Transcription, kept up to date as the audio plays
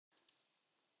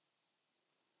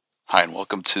Hi, and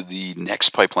welcome to the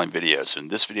next pipeline video. So in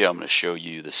this video, I'm going to show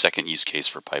you the second use case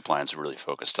for pipelines we're really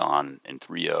focused on in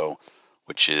 3.0,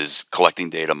 which is collecting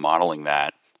data, modeling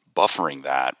that, buffering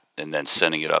that, and then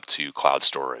sending it up to cloud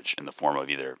storage in the form of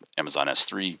either Amazon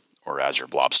S3 or Azure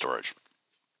Blob Storage.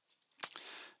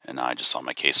 And I just saw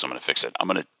my case, so I'm going to fix it. I'm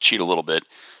going to cheat a little bit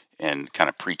and kind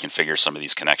of pre-configure some of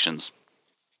these connections.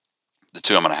 The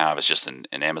two I'm going to have is just an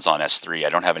Amazon S3. I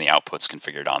don't have any outputs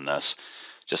configured on this.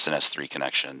 Just an S3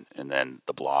 connection, and then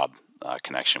the blob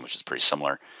connection, which is pretty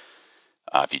similar.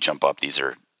 If you jump up, these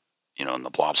are, in the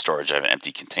blob storage, I have an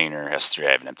empty container. S3,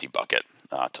 I have an empty bucket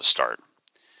to start.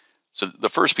 So the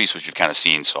first piece, which you've kind of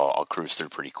seen, so I'll cruise through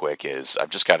pretty quick, is I've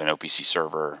just got an OPC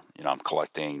server. I'm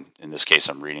collecting, in this case,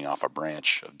 I'm reading off a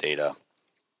branch of data.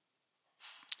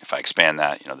 If I expand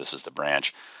that, this is the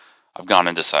branch. I've gone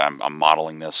into, I'm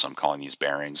modeling this, so I'm calling these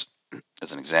bearings.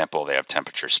 As an example, they have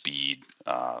temperature, speed,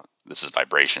 this is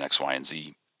vibration, X, Y, and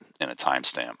Z, and a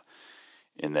timestamp.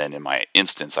 And then in my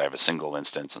instance, I have a single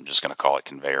instance. I'm just going to call it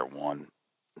conveyor 1.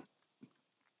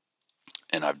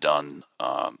 And I've done,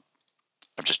 I've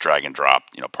just drag and drop,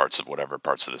 parts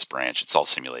of this branch. It's all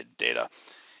simulated data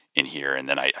in here. And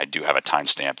then I do have a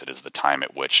timestamp that is the time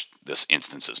at which this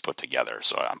instance is put together.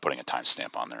 So I'm putting a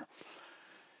timestamp on there.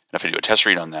 And if I do a test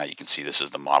read on that, you can see this is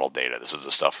the model data. This is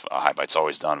the stuff HighByte's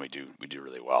always done. We do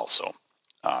really well. So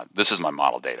this is my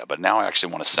model data, but now I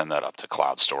actually want to send that up to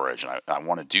cloud storage, and I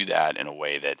want to do that in a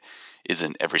way that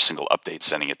isn't every single update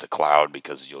sending it to cloud,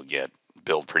 because you'll get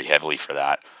billed pretty heavily for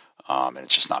that, and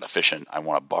it's just not efficient. I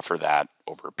want to buffer that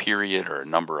over a period or a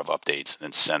number of updates and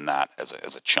then send that as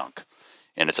a chunk.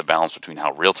 And it's a balance between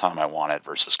how real time I want it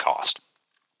versus cost.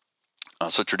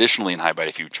 So traditionally in HighByte,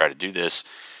 if you try to do this,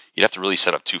 you'd have to really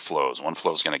set up two flows. One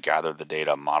flow is going to gather the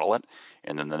data, model it,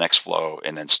 and then the next flow,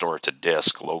 and then store it to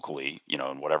disk locally,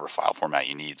 in whatever file format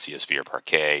you need, CSV or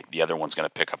Parquet. The other one's going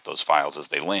to pick up those files as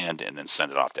they land and then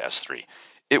send it off to S3.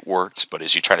 It worked, but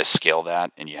as you try to scale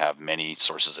that and you have many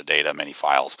sources of data, many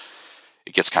files,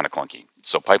 it gets kind of clunky.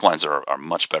 So pipelines are a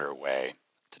much better way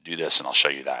to do this, and I'll show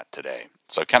you that today.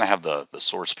 So I kind of have the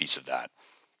source piece of that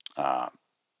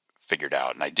figured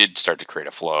out, and I did start to create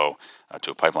a flow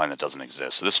to a pipeline that doesn't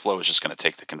exist. So this flow is just going to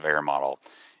take the conveyor model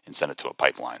and send it to a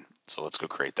pipeline. So let's go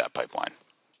create that pipeline.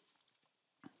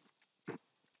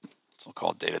 So I'll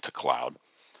call it data to cloud.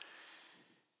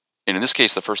 And in this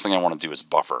case, the first thing I want to do is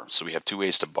buffer. So we have two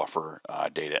ways to buffer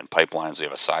data in pipelines. We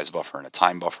have a size buffer and a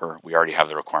time buffer. We already have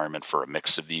the requirement for a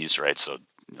mix of these, right? So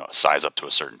a size up to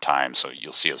a certain time. So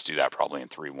you'll see us do that probably in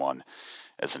 3.1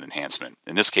 as an enhancement.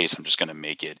 In this case, I'm just going to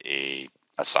make it a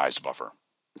sized buffer.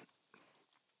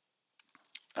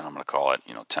 And I'm going to call it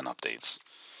 10 updates.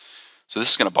 So this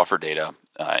is going to buffer data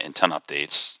in 10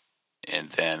 updates, and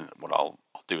then what I'll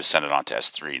do is send it on to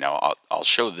S3. Now I'll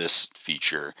show this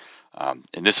feature, and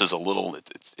this is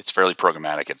it's fairly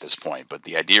programmatic at this point, but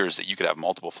the idea is that you could have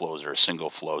multiple flows or a single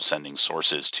flow sending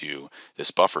sources to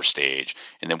this buffer stage,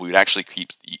 and then we would actually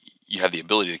you have the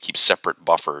ability to keep separate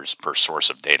buffers per source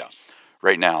of data.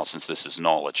 Right now, since this is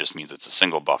null, it just means it's a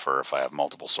single buffer. If I have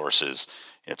multiple sources,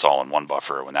 it's all in one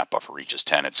buffer. When that buffer reaches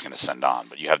 10, it's going to send on.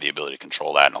 But you have the ability to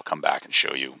control that, and I'll come back and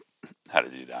show you how to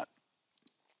do that.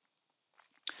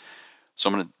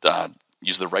 So I'm going to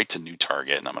use the write to new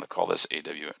target, and I'm going to call this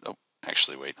AW. Oh,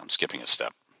 actually, wait, I'm skipping a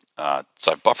step.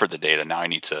 So I've buffered the data. Now I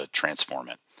need to transform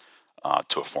it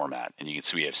to a format. And you can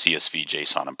see we have CSV,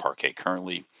 JSON, and Parquet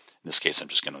currently. In this case, I'm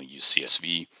just going to use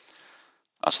CSV.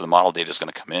 So the model data is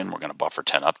going to come in. We're going to buffer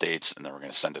 10 updates, and then we're going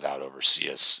to send it out over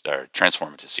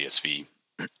transform it to CSV,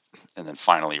 and then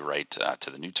finally write to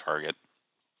the new target.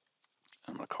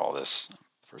 I'm going to call this, the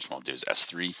first one I'll do is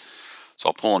S3. So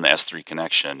I'll pull in the S3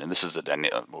 connection, and this is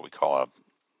what we call a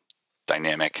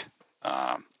dynamic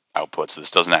output. So this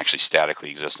doesn't actually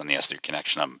statically exist on the S3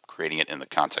 connection. I'm creating it in the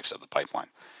context of the pipeline.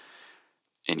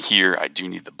 In here, I do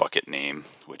need the bucket name,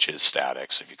 which is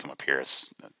static. So if you come up here,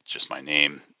 it's just my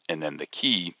name. And then the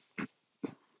key,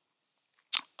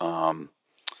 I'm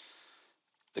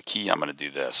going to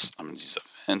do this. I'm going to use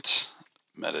event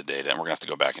metadata, and we're going to have to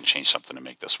go back and change something to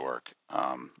make this work.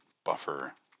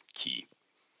 Buffer key.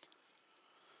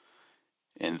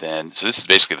 And then, so this is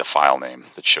basically the file name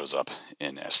that shows up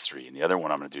in S3. And the other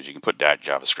one I'm going to do is you can put that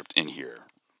JavaScript in here.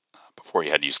 Before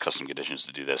you had to use custom conditions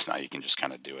to do this, now you can just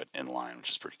kind of do it in line, which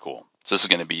is pretty cool. So this is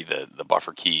going to be the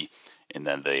buffer key, and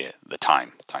then the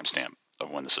timestamp of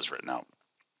when this is written out.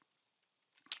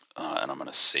 And I'm going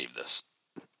to save this.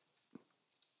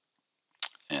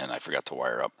 And I forgot to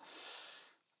wire up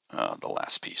the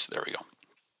last piece. There we go.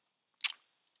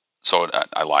 So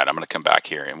I lied. I'm going to come back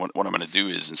here, and what I'm going to do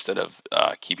is, instead of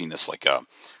keeping this like a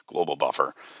global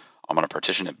buffer, I'm going to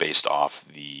partition it based off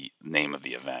the name of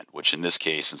the event, which in this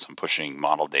case, since I'm pushing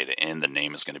model data in, the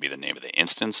name is going to be the name of the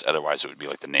instance. Otherwise, it would be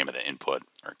like the name of the input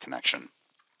or connection.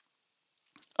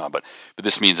 But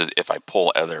this means that if I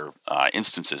pull other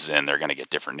instances in, they're going to get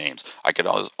different names. I could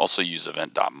also use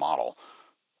event.model,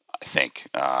 I think,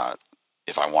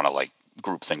 if I want to like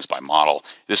group things by model.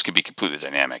 This could be completely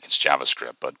dynamic. It's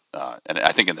JavaScript, but and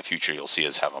I think in the future you'll see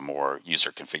us have a more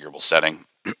user configurable setting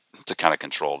to kind of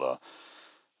control the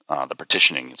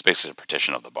partitioning. It's basically a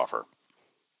partition of the buffer,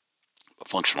 but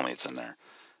functionally it's in there.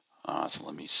 So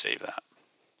let me save that.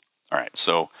 All right,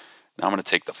 so now I'm going to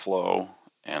take the flow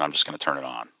and I'm just going to turn it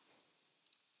on.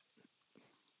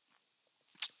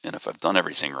 And if I've done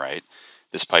everything right,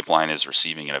 this pipeline is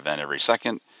receiving an event every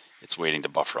second. It's waiting to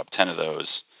buffer up 10 of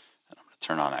those. And I'm going to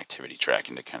turn on activity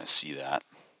tracking to kind of see that.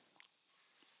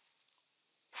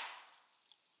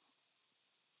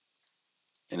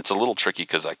 And it's a little tricky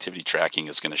because activity tracking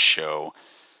is going to show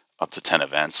up to 10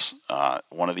 events.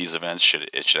 One of these events should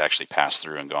actually pass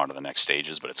through and go on to the next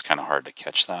stages, but it's kind of hard to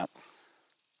catch that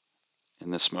in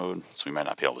this mode, so we might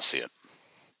not be able to see it.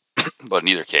 But in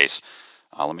either case,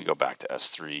 let me go back to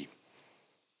S3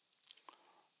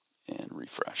 and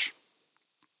refresh.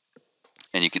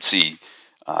 And you can see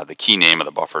the key name of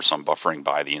the buffer, so I'm buffering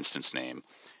by the instance name.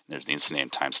 There's the instance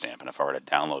name timestamp, and if I were to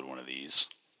download one of these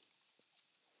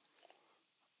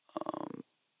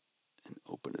and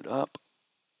open it up,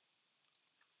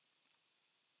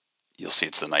 you'll see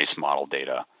it's the nice model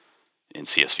data in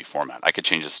CSV format. I could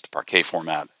change this to Parquet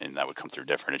format, and that would come through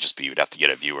different. It'd just be you'd have to get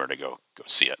a viewer to go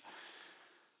see it.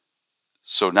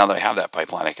 So now that I have that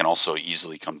pipeline, I can also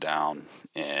easily come down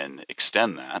and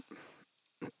extend that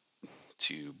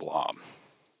to blob.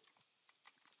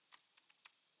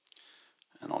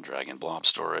 And I'll drag in blob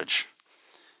storage.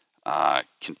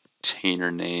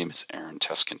 Container name is Aaron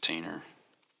test container.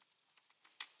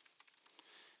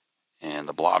 And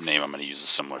the blob name, I'm going to use a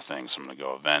similar thing. So I'm going to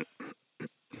go event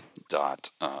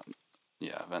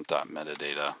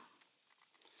metadata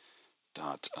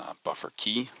dot buffer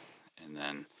key, and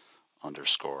then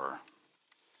underscore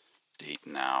date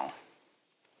now.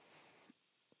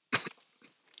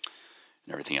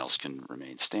 And everything else can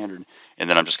remain standard. And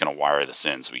then I'm just going to wire this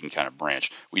in so we can kind of branch.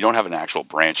 We don't have an actual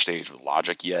branch stage with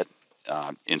logic yet.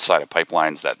 Inside of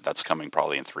pipelines, that's coming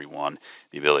probably in 3.1,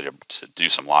 the ability to do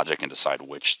some logic and decide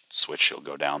which switch you'll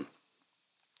go down.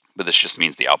 But this just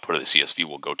means the output of the CSV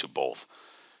will go to both.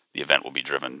 The event will be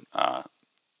driven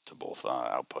to both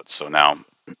outputs. So now,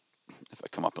 if I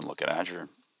come up and look at Azure,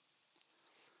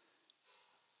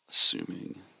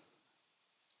 assuming,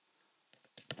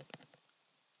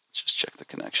 let's just check the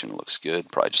connection. It looks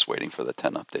good. Probably just waiting for the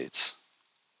 10 updates.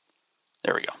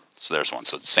 There we go. So there's one.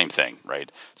 So it's the same thing,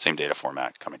 right? Same data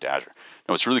format coming to Azure.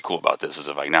 Now what's really cool about this is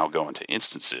if I now go into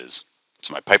instances,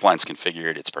 so my pipeline's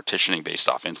configured, it's partitioning based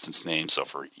off instance name. So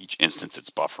for each instance, it's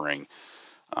buffering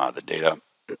the data.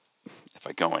 If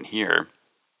I go in here,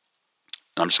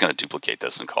 I'm just going to duplicate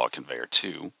this and call it conveyor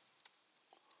 2.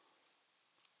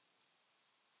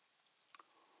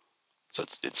 So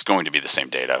it's going to be the same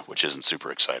data, which isn't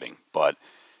super exciting. But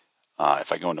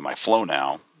if I go into my flow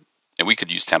now, and we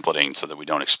could use templating so that we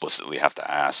don't explicitly have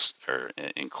to ask or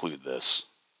include this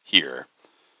here.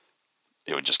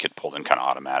 It would just get pulled in kind of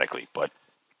automatically. But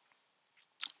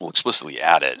we'll explicitly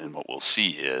add it, and what we'll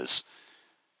see is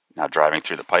now driving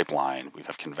through the pipeline, we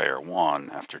have conveyor 1.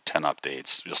 After 10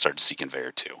 updates, you'll start to see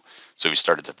conveyor 2. So we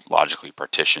started to logically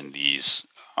partition these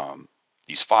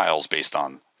files based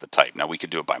on the type. Now we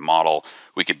could do it by model,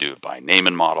 we could do it by name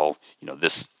and model. You know,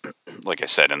 this, like I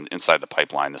said, inside the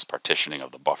pipeline, this partitioning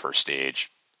of the buffer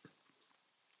stage,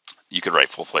 you could write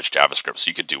full-fledged JavaScript, so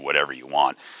you could do whatever you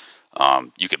want.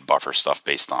 You could buffer stuff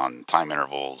based on time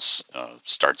intervals,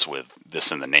 starts with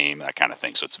this in the name, that kind of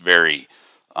thing. So it's very,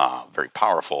 very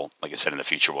powerful. Like I said, in the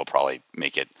future, we'll probably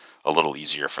make it a little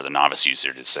easier for the novice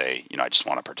user to say, you know, I just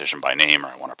want to partition by name, or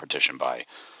I want to partition by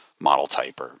model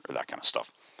type, or that kind of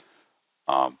stuff.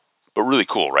 But really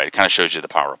cool, right? It kind of shows you the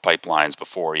power of pipelines.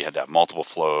 Before, you had to have multiple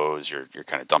flows. You're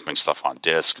kind of dumping stuff on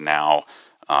disk. Now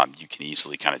you can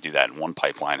easily kind of do that in one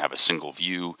pipeline, have a single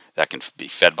view that can be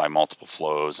fed by multiple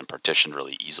flows and partitioned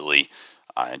really easily.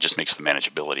 It just makes the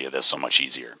manageability of this so much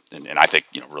easier. And I think,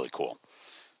 you know, really cool.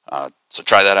 So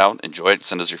try that out, enjoy it,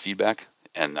 send us your feedback,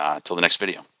 and until the next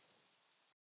video.